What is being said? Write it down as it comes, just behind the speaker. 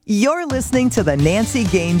You're listening to The Nancy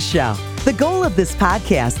Gaines Show. The goal of this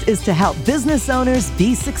podcast is to help business owners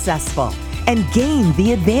be successful and gain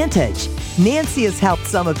the advantage. Nancy has helped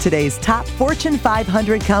some of today's top Fortune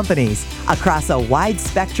 500 companies across a wide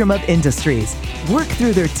spectrum of industries work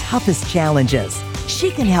through their toughest challenges.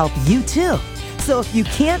 She can help you too. So if you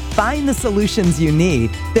can't find the solutions you need,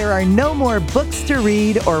 there are no more books to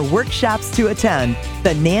read or workshops to attend.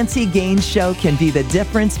 The Nancy Gaines Show can be the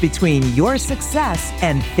difference between your success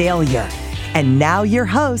and failure. And now your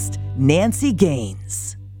host, Nancy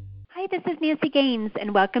Gaines. Hi, this is Nancy Gaines,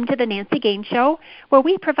 and welcome to the Nancy Gaines Show, where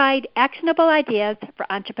we provide actionable ideas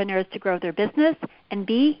for entrepreneurs to grow their business and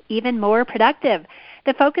be even more productive.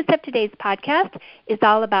 The focus of today's podcast is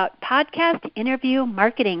all about podcast interview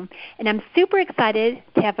marketing, and I'm super excited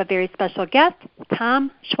to have a very special guest, Tom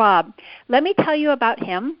Schwab. Let me tell you about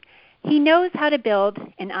him. He knows how to build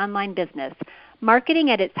an online business. Marketing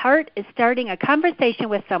at its heart is starting a conversation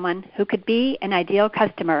with someone who could be an ideal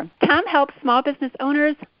customer. Tom helps small business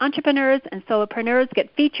owners, entrepreneurs, and solopreneurs get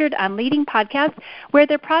featured on leading podcasts where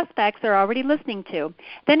their prospects are already listening to.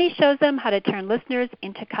 Then he shows them how to turn listeners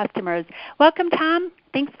into customers. Welcome, Tom.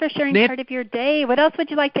 Thanks for sharing part of your day. What else would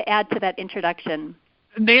you like to add to that introduction?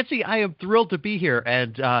 Nancy, I am thrilled to be here,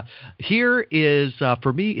 and here is,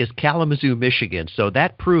 for me, is Kalamazoo, Michigan. So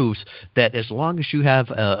that proves that as long as you have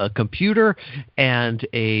a computer and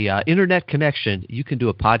a internet connection, you can do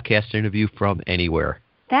a podcast interview from anywhere.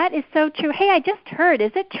 That is so true. Hey, I just heard,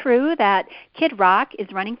 is it true that Kid Rock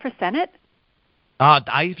is running for Senate?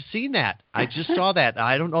 I've seen that. I just saw that.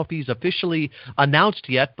 I don't know if he's officially announced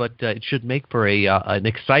yet, but it should make for an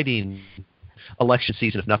exciting election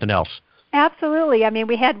season, if nothing else. Absolutely. I mean,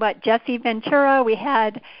 we had, Jesse Ventura, we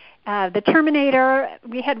had the Terminator,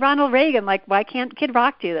 we had Ronald Reagan. Like, why can't Kid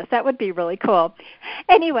Rock do this? That would be really cool.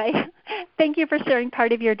 Anyway, thank you for sharing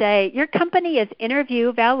part of your day. Your company is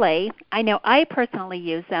Interview Valet. I know I personally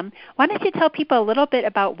use them. Why don't you tell people a little bit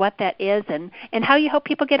about what that is and how you help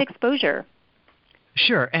people get exposure?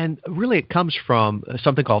 Sure, and really it comes from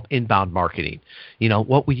something called inbound marketing. You know,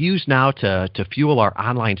 what we use now to fuel our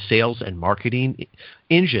online sales and marketing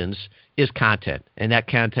engines is content, and that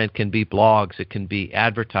content can be blogs, it can be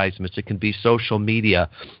advertisements, it can be social media,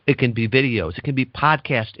 it can be videos, it can be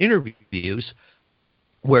podcast interviews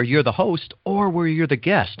where you're the host or where you're the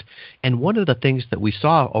guest. And one of the things that we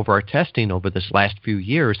saw over our testing over this last few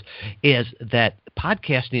years is that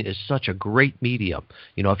podcasting is such a great medium.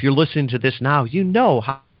 You know, if you're listening to this now, you know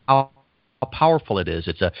how powerful it is.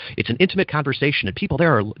 It's an intimate conversation, and people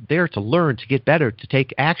there are there to learn, to get better, to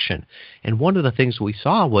take action. And one of the things we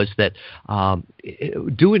saw was that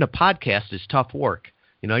doing a podcast is tough work.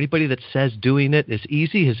 You know, anybody that says doing it is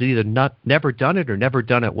easy has either never done it or never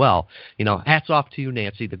done it well. You know, hats off to you,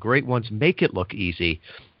 Nancy. The great ones make it look easy.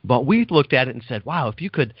 But we looked at it and said, wow, if you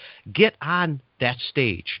could get on that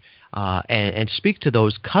stage and speak to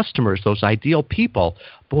those customers, those ideal people,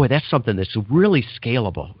 boy, that's something that's really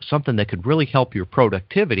scalable, something that could really help your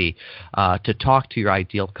productivity to talk to your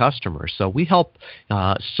ideal customers. So we help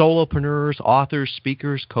solopreneurs, authors,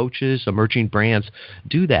 speakers, coaches, emerging brands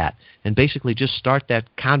do that and basically just start that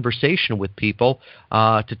conversation with people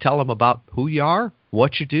to tell them about who you are,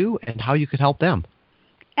 what you do, and how you could help them.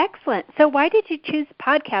 Excellent. So why did you choose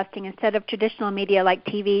podcasting instead of traditional media like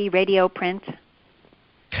TV, radio, print?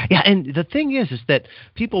 Yeah, and the thing is that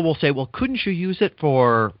people will say, well, couldn't you use it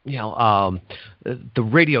for, the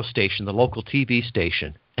radio station, the local TV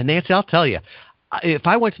station? And Nancy, I'll tell you, if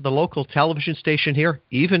I went to the local television station here,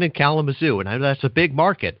 even in Kalamazoo, and I know that's a big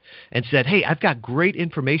market, and said, hey, I've got great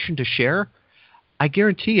information to share, I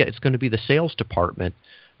guarantee you it's going to be the sales department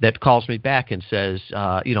that calls me back and says,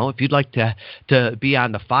 if you'd like to be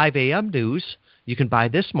on the 5 a.m. news, you can buy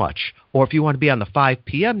this much. Or if you want to be on the 5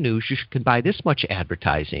 p.m. news, you can buy this much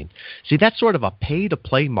advertising. See, that's sort of a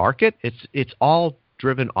pay-to-play market. It's all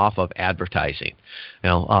driven off of advertising,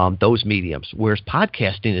 those mediums. Whereas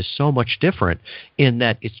podcasting is so much different in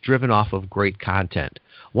that it's driven off of great content.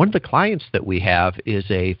 One of the clients that we have is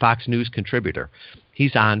a Fox News contributor.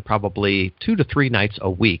 He's on probably 2 to 3 nights a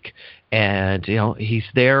week, and he's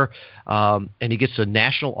there, and he gets a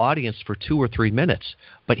national audience for 2 or 3 minutes.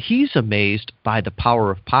 But he's amazed by the power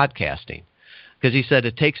of podcasting, because he said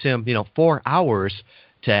it takes him 4 hours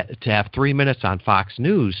to have 3 minutes on Fox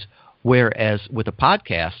News, whereas with a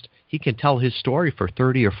podcast he can tell his story for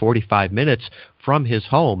 30 or 45 minutes from his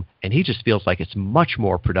home, and he just feels like it's much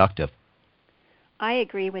more productive. I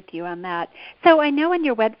agree with you on that. So I know on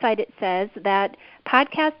your website it says that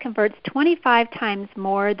podcast converts 25 times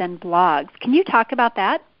more than blogs. Can you talk about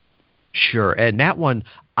that? Sure. And that one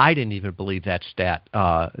I didn't even believe that stat,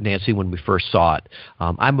 Nancy, when we first saw it.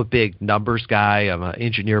 I'm a big numbers guy. I'm an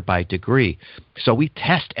engineer by degree. So we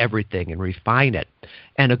test everything and refine it.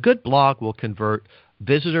 And a good blog will convert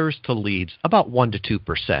visitors to leads about 1 to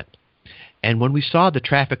 2%. And when we saw the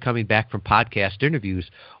traffic coming back from podcast interviews,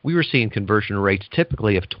 we were seeing conversion rates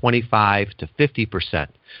typically of 25 to 50%.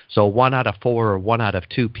 So 1 out of 4 or 1 out of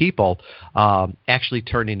 2 people actually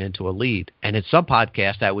turning into a lead. And in some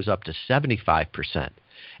podcasts, that was up to 75%.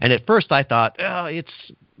 And at first I thought,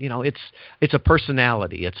 it's a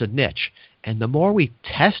personality, it's a niche. And the more we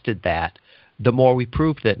tested that, the more we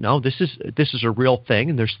proved that, no, this is a real thing,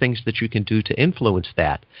 and there's things that you can do to influence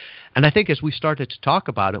that. And I think as we started to talk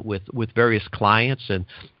about it with various clients and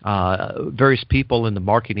various people in the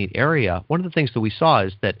marketing area, one of the things that we saw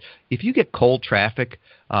is that if you get cold traffic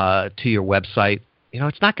to your website,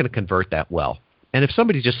 it's not going to convert that well. And if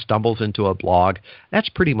somebody just stumbles into a blog, that's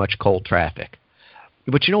pretty much cold traffic.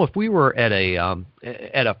 But if we were at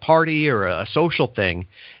a party or a social thing,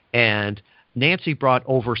 and Nancy brought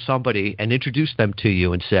over somebody and introduced them to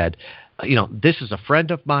you and said, this is a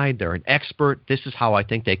friend of mine, they're an expert, this is how I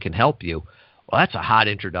think they can help you. Well, that's a hot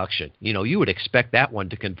introduction. You would expect that one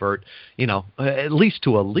to convert, at least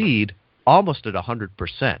to a lead almost at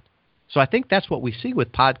 100%. So I think that's what we see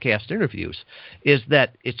with podcast interviews, is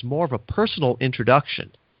that it's more of a personal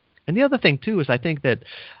introduction. And the other thing, too, is I think that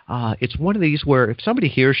it's one of these where if somebody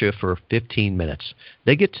hears you for 15 minutes,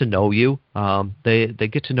 they get to know you, they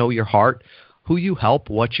get to know your heart, who you help,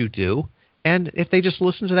 what you do. And if they just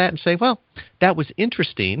listen to that and say, well, that was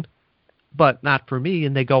interesting, but not for me,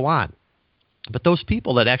 and they go on. But those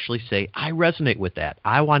people that actually say, I resonate with that,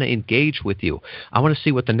 I want to engage with you, I want to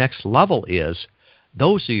see what the next level is,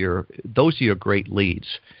 those are your great leads.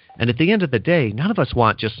 And at the end of the day, none of us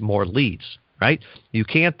want just more leads, right? You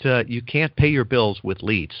can't pay your bills with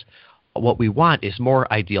leads. What we want is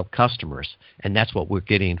more ideal customers, and that's what we're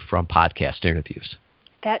getting from podcast interviews.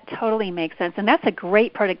 That totally makes sense, and that's a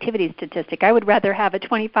great productivity statistic. I would rather have a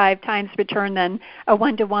 25 times return than a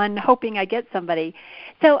 1-to-1 hoping I get somebody.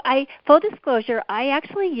 So full disclosure, I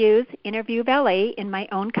actually use Interview Valet in my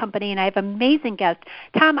own company, and I have amazing guests.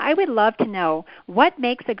 Tom, I would love to know what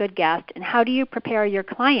makes a good guest, and how do you prepare your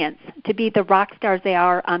clients to be the rock stars they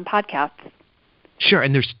are on podcasts? Sure,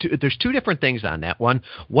 and there's two different things on that one.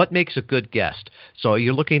 What makes a good guest? So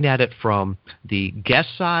you're looking at it from the guest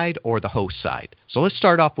side or the host side. So let's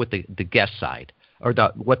start off with the guest side, or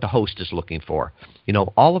what the host is looking for.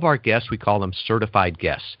 All of our guests, we call them certified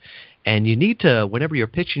guests. And you need to, whenever you're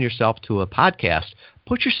pitching yourself to a podcast,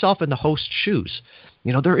 put yourself in the host's shoes.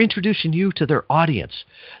 They're introducing you to their audience.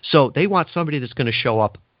 So they want somebody that's going to show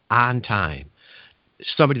up on time.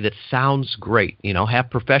 Somebody that sounds great, have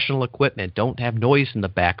professional equipment, don't have noise in the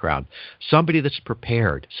background, somebody that's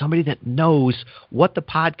prepared, somebody that knows what the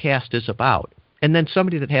podcast is about, and then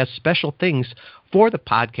somebody that has special things for the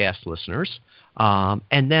podcast listeners,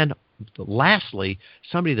 and then lastly,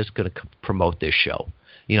 somebody that's going to promote this show.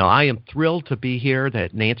 I am thrilled to be here,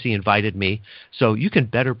 that Nancy invited me, so you can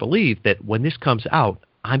better believe that when this comes out,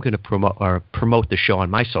 I'm going to promote the show on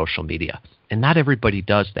my social media, and not everybody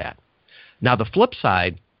does that. Now, the flip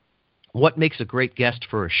side, what makes a great guest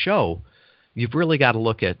for a show, you've really got to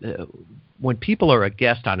look at when people are a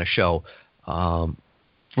guest on a show,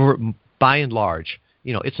 by and large,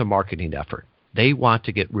 it's a marketing effort. They want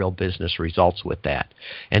to get real business results with that.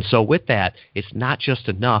 And so with that, it's not just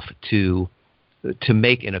enough to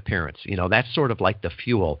make an appearance. That's sort of like the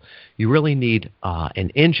fuel. You really need an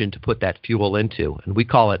engine to put that fuel into, and we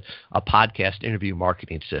call it a podcast interview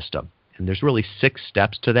marketing system. And there's really 6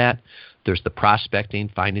 steps to that. There's the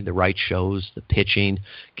prospecting, finding the right shows, the pitching,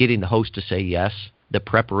 getting the host to say yes, the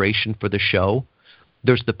preparation for the show.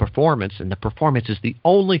 There's the performance, and the performance is the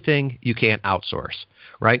only thing you can't outsource,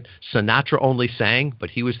 right? Sinatra only sang,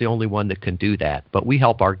 but he was the only one that can do that. But we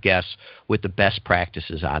help our guests with the best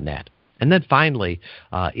practices on that. And then finally,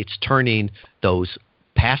 it's turning those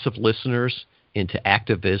passive listeners into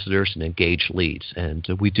active visitors and engaged leads. And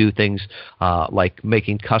we do things like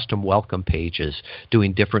making custom welcome pages,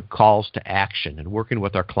 doing different calls to action, and working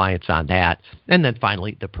with our clients on that. And then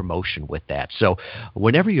finally, the promotion with that. So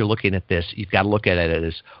whenever you're looking at this, you've got to look at it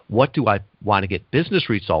as, what do I want to get business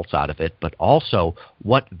results out of it, but also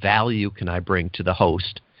what value can I bring to the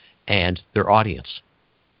host and their audience?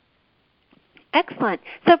 Excellent.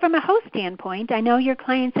 So from a host standpoint, I know your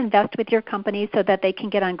clients invest with your company so that they can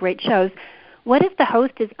get on great shows. What if the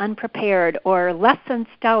host is unprepared or less than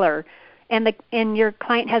stellar, and your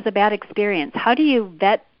client has a bad experience? How do you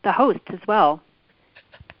vet the host as well?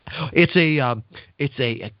 It's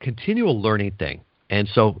a continual learning thing, and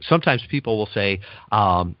so sometimes people will say,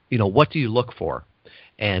 what do you look for?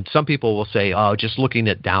 And some people will say, oh, just looking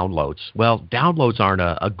at downloads. Well, downloads aren't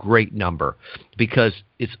a great number because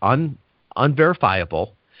it's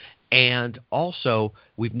unverifiable. And also,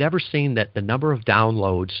 we've never seen that the number of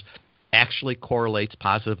downloads actually correlates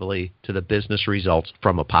positively to the business results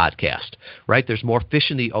from a podcast, right? There's more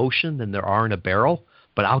fish in the ocean than there are in a barrel,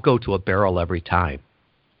 but I'll go to a barrel every time.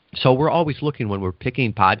 So we're always looking, when we're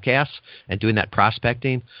picking podcasts and doing that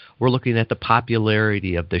prospecting, we're looking at the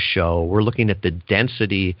popularity of the show. We're looking at the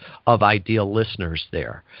density of ideal listeners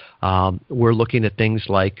there. We're looking at things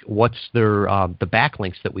like what's the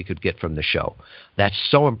backlinks that we could get from the show. That's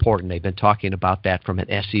so important. They've been talking about that from an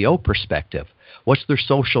SEO perspective. What's their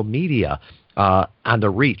social media on the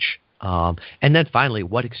reach? And then finally,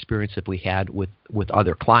 what experience have we had with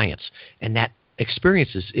other clients? And that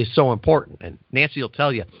experience is so important. And Nancy will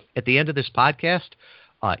tell you, at the end of this podcast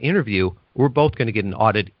interview, we're both going to get an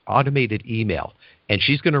automated email. And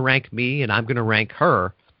she's going to rank me, and I'm going to rank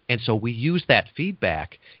her. And so we use that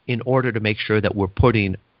feedback in order to make sure that we're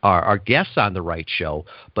putting our guests on the right show,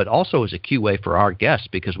 but also as a QA for our guests,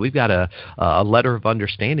 because we've got a letter of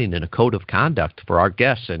understanding and a code of conduct for our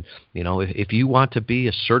guests. And, if you want to be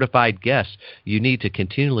a certified guest, you need to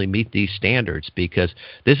continually meet these standards, because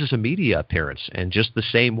this is a media appearance. And just the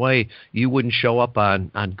same way you wouldn't show up on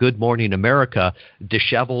Good Morning America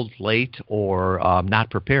disheveled, late, or not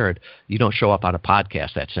prepared, you don't show up on a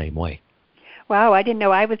podcast that same way. Wow, I didn't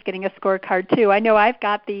know I was getting a scorecard too. I know I've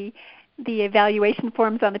got the evaluation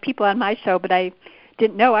forms on the people on my show, but I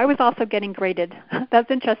didn't know I was also getting graded.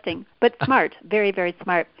 That's interesting, but smart, very, very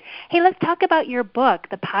smart. Hey, let's talk about your book,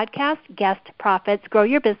 The Podcast Guest Profits, Grow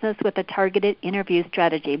Your Business with a Targeted Interview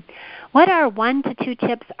Strategy. What are 1 to 2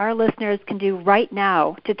 tips our listeners can do right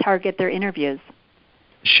now to target their interviews?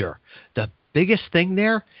 Sure. The biggest thing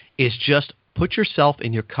there is just put yourself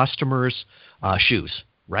in your customer's shoes.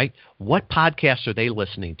 Right? What podcasts are they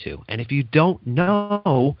listening to? And if you don't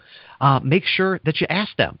know, make sure that you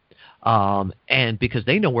ask them, and because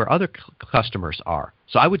they know where other customers are.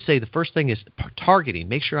 So I would say the first thing is targeting.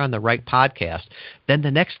 Make sure you're on the right podcast. Then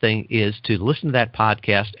the next thing is to listen to that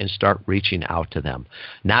podcast and start reaching out to them,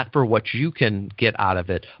 not for what you can get out of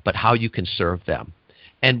it, but how you can serve them.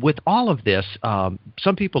 And with all of this,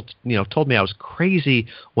 some people told me I was crazy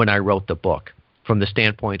when I wrote the book, from the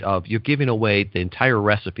standpoint of you're giving away the entire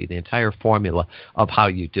recipe, the entire formula of how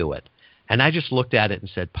you do it. And I just looked at it and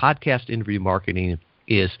said, podcast interview marketing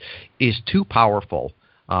is too powerful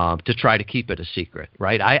to try to keep it a secret,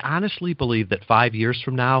 right? I honestly believe that 5 years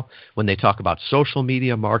from now, when they talk about social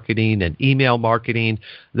media marketing and email marketing,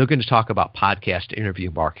 they're going to talk about podcast interview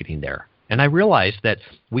marketing there. And I realized that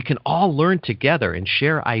we can all learn together and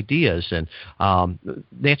share ideas. And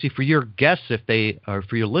Nancy, for your guests, or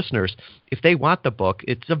for your listeners, if they want the book,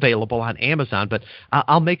 it's available on Amazon. But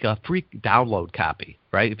I'll make a free download copy,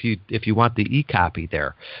 right? If you want the e-copy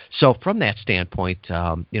there. So from that standpoint,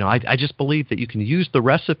 I just believe that you can use the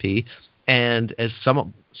recipe. And as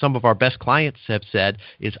some of our best clients have said,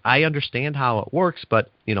 is I understand how it works, but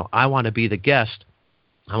I want to be the guest.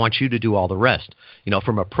 I want you to do all the rest.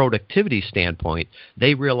 From a productivity standpoint,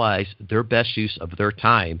 they realize their best use of their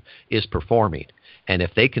time is performing. And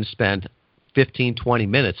if they can spend 15, 20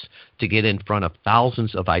 minutes to get in front of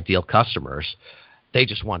thousands of ideal customers, they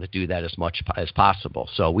just want to do that as much as possible.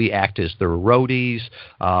 So we act as their roadies,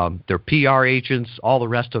 their PR agents, all the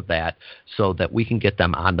rest of that, so that we can get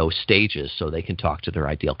them on those stages so they can talk to their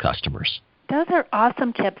ideal customers. Those are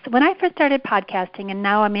awesome tips. When I first started podcasting, and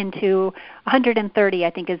now I'm into 130, I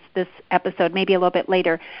think is this episode, maybe a little bit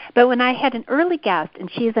later. But when I had an early guest,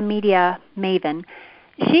 and she is a media maven,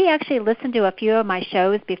 she actually listened to a few of my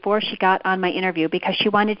shows before she got on my interview because she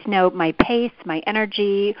wanted to know my pace, my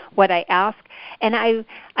energy, what I ask. And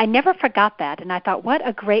I never forgot that. And I thought, what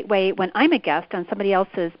a great way when I'm a guest on somebody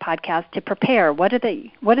else's podcast to prepare. What do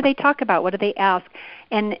they talk about? What do they ask?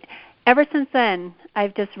 And ever since then,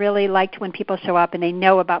 I've just really liked when people show up and they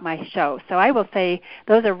know about my show. So I will say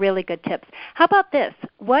those are really good tips. How about this?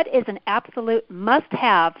 What is an absolute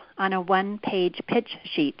must-have on a one-page pitch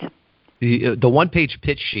sheet? The one-page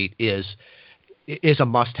pitch sheet is a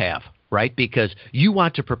must-have, right? Because you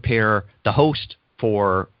want to prepare the host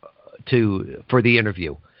for the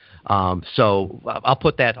interview. So I'll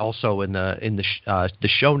put that also in the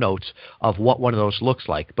show notes of what one of those looks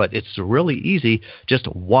like. But it's really easy, just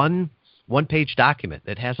one-page document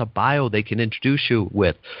that has a bio they can introduce you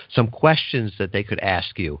with, some questions that they could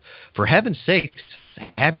ask you. For heaven's sakes,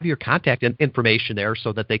 have your contact information there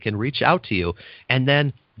so that they can reach out to you, and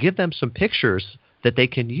then give them some pictures that they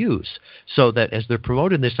can use, so that as they're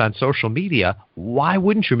promoting this on social media, why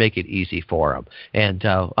wouldn't you make it easy for them? And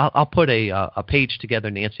I'll put a page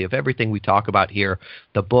together, Nancy, of everything we talk about here,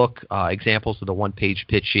 the book, examples of the one-page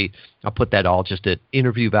pitch sheet. I'll put that all just at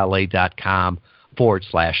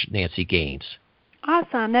interviewvalet.com/Nancy Gaines.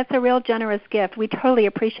 Awesome. That's a real generous gift. We totally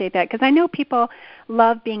appreciate that because I know people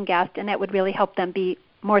love being guests, and that would really help them be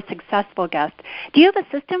more successful guests. Do you have a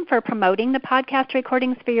system for promoting the podcast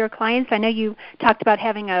recordings for your clients? I know you talked about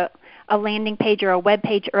having a landing page or a web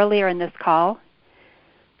page earlier in this call.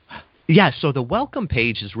 Yeah, so the welcome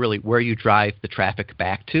page is really where you drive the traffic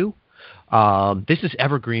back to. This is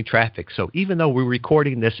evergreen traffic. So even though we're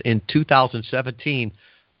recording this in 2017,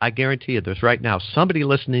 I guarantee you there's right now somebody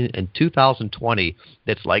listening in 2020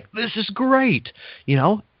 that's like, this is great,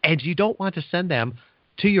 and you don't want to send them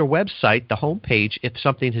to your website, the homepage, if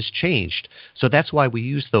something has changed. So that's why we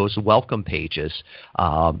use those welcome pages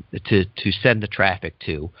to send the traffic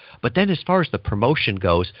to. But then as far as the promotion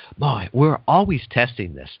goes, boy, we're always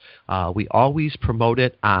testing this. We always promote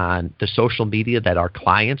it on the social media that our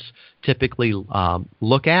clients typically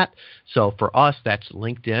look at. So for us, that's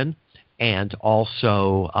LinkedIn and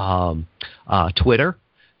also Twitter.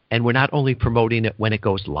 And we're not only promoting it when it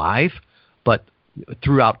goes live, but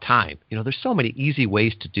throughout time. There's so many easy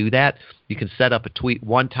ways to do that. You can set up a tweet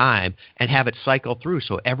one time and have it cycle through.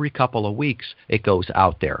 So every couple of weeks it goes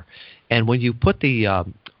out there. And when you put the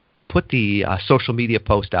social media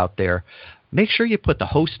post out there, make sure you put the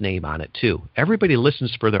host name on it too. Everybody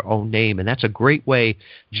listens for their own name, and that's a great way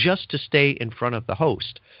just to stay in front of the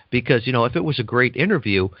host. Because, if it was a great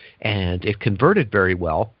interview and it converted very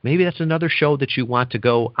well, maybe that's another show that you want to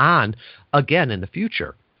go on again in the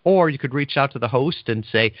future. Or you could reach out to the host and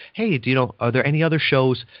say, hey, are there any other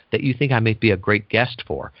shows that you think I might be a great guest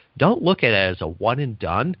for? Don't look at it as a one and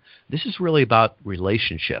done. This is really about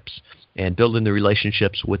relationships and building the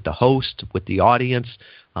relationships with the host, with the audience.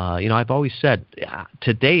 I've always said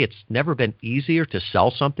today it's never been easier to sell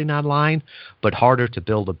something online, but harder to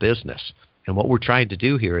build a business. And what we're trying to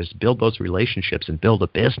do here is build those relationships and build a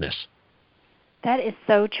business. That is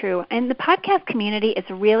so true. And the podcast community is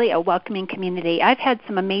really a welcoming community. I've had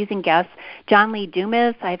some amazing guests, John Lee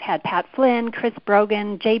Dumas, I've had Pat Flynn, Chris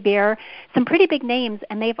Brogan, Jay Bear, some pretty big names,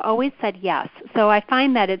 and they've always said yes. So I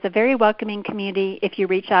find that it's a very welcoming community if you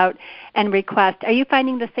reach out and request. Are you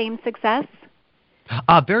finding the same success?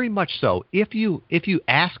 Very much so. If you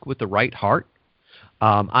ask with the right heart,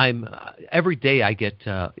 every day I get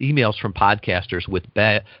emails from podcasters with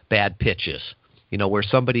bad pitches. Where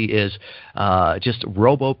somebody is just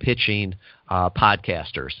robo-pitching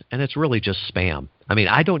podcasters, and it's really just spam. I mean,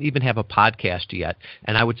 I don't even have a podcast yet,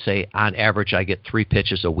 and I would say on average I get 3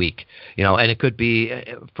 pitches a week, and it could be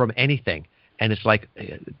from anything. And it's like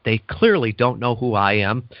they clearly don't know who I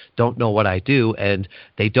am, don't know what I do, and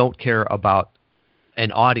they don't care about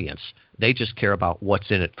an audience. They just care about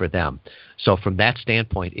what's in it for them. So from that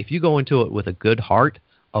standpoint, if you go into it with a good heart,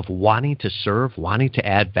 of wanting to serve, wanting to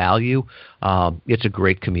add value, it's a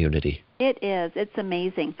great community. It is. It's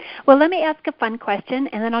amazing. Well, let me ask a fun question,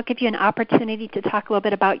 and then I'll give you an opportunity to talk a little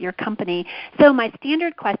bit about your company. So my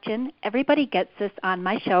standard question, everybody gets this on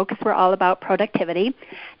my show because we're all about productivity.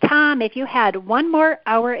 Tom, if you had one more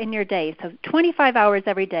hour in your day, so 25 hours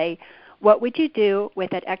every day, what would you do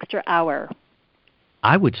with that extra hour?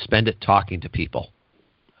 I would spend it talking to people,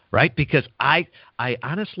 right? Because I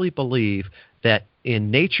honestly believe that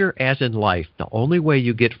in nature as in life, the only way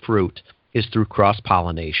you get fruit is through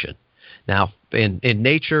cross-pollination. Now, in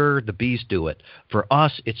nature, the bees do it. For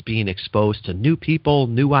us, it's being exposed to new people,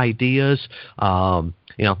 new ideas.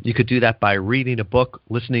 You could do that by reading a book,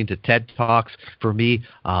 listening to TED Talks. For me,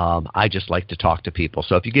 I just like to talk to people.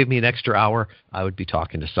 So if you give me an extra hour, I would be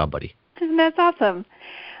talking to somebody. That's awesome.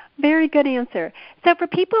 Very good answer. So for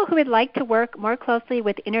people who would like to work more closely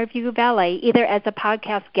with Interview Valet, either as a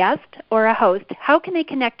podcast guest or a host, how can they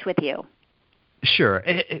connect with you? Sure.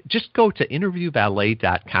 Just go to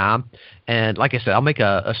interviewvalet.com. And like I said, I'll make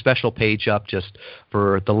a special page up just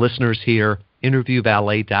for the listeners here,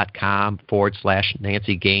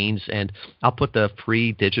 interviewvalet.com/Nancy Gaines. And I'll put the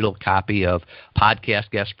free digital copy of Podcast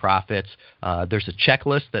Guest Profits. There's a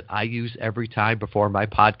checklist that I use every time before my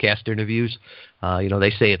podcast interviews.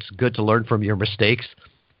 They say it's good to learn from your mistakes.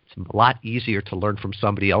 It's a lot easier to learn from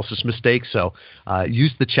somebody else's mistakes. So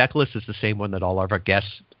use the checklist. It's the same one that all of our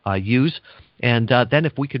guests use. And then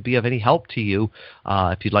if we could be of any help to you,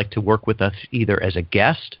 if you'd like to work with us either as a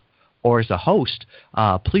guest or as a host,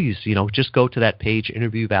 please, just go to that page,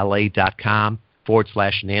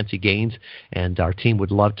 interviewvalet.com/Nancy Gaines, and our team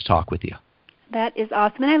would love to talk with you. That is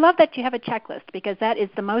awesome. And I love that you have a checklist because that is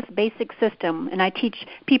the most basic system. And I teach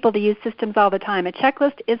people to use systems all the time. A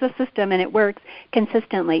checklist is a system and it works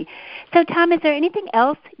consistently. So, Tom, is there anything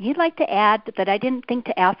else you'd like to add that I didn't think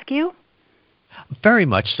to ask you? Very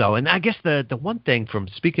much so. And I guess the one thing from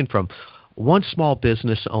speaking from one small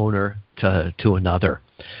business owner to another,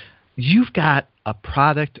 you've got a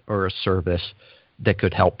product or a service that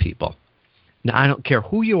could help people. Now, I don't care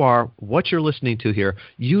who you are, what you're listening to here,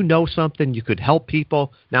 you know something, you could help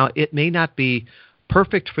people. Now, it may not be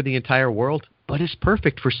perfect for the entire world, but it's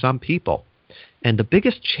perfect for some people. And the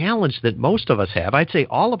biggest challenge that most of us have, I'd say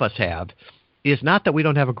all of us have, is not that we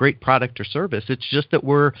don't have a great product or service. It's just that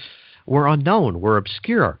we're unknown, we're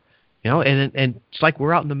obscure. And it's like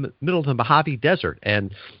we're out in the middle of the Mojave Desert,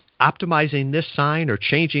 and optimizing this sign or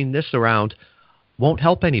changing this around won't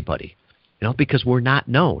help anybody, because we're not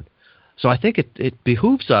known. So I think it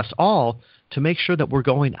behooves us all to make sure that we're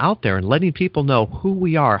going out there and letting people know who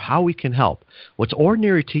we are, how we can help. What's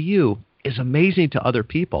ordinary to you is amazing to other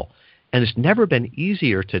people, and it's never been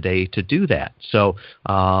easier today to do that. So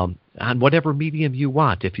on whatever medium you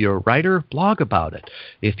want, if you're a writer, blog about it.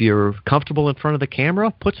 If you're comfortable in front of the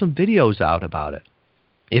camera, put some videos out about it.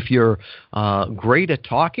 If you're great at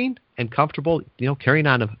talking and comfortable, carrying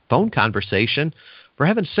on a phone conversation, for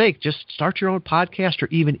heaven's sake, just start your own podcast, or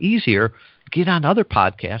even easier, get on other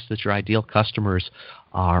podcasts that your ideal customers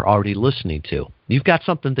are already listening to. You've got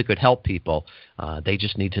something that could help people. They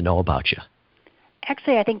just need to know about you.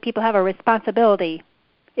 Actually, I think people have a responsibility,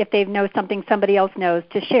 if they know something somebody else knows,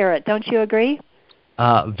 to share it. Don't you agree?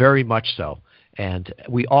 Very much so. And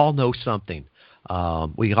we all know something.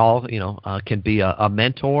 We all, can be a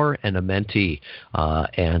mentor and a mentee.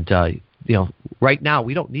 Right now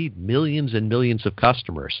we don't need millions and millions of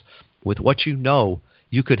customers. With what you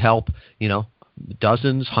could help,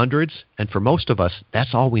 dozens, hundreds, and for most of us,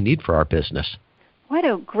 that's all we need for our business. What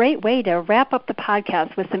a great way to wrap up the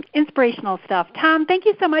podcast with some inspirational stuff. Tom, thank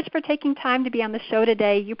you so much for taking time to be on the show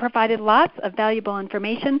today. You provided lots of valuable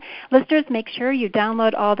information. Listeners, make sure you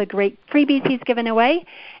download all the great freebies he's given away.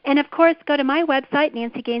 And, of course, go to my website,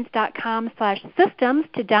 nancygaines.com/systems,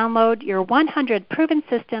 to download your 100 proven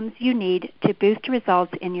systems you need to boost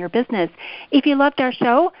results in your business. If you loved our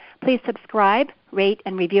show, please subscribe, rate,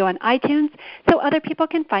 and review on iTunes so other people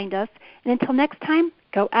can find us. And until next time,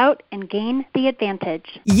 go out and gain the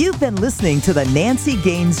advantage. You've been listening to The Nancy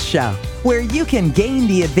Gaines Show, where you can gain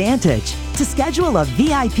the advantage. To schedule a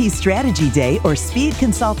VIP strategy day or speed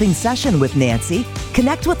consulting session with Nancy,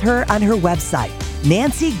 connect with her on her website,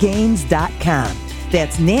 nancygaines.com.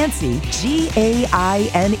 That's Nancy, GAINES.com.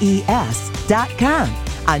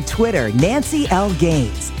 On Twitter, Nancy L.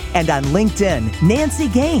 Gaines. And on LinkedIn, Nancy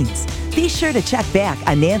Gaines. Be sure to check back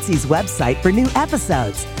on Nancy's website for new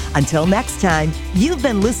episodes. Until next time, you've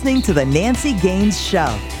been listening to The Nancy Gaines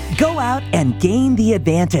Show. Go out and gain the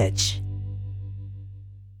advantage.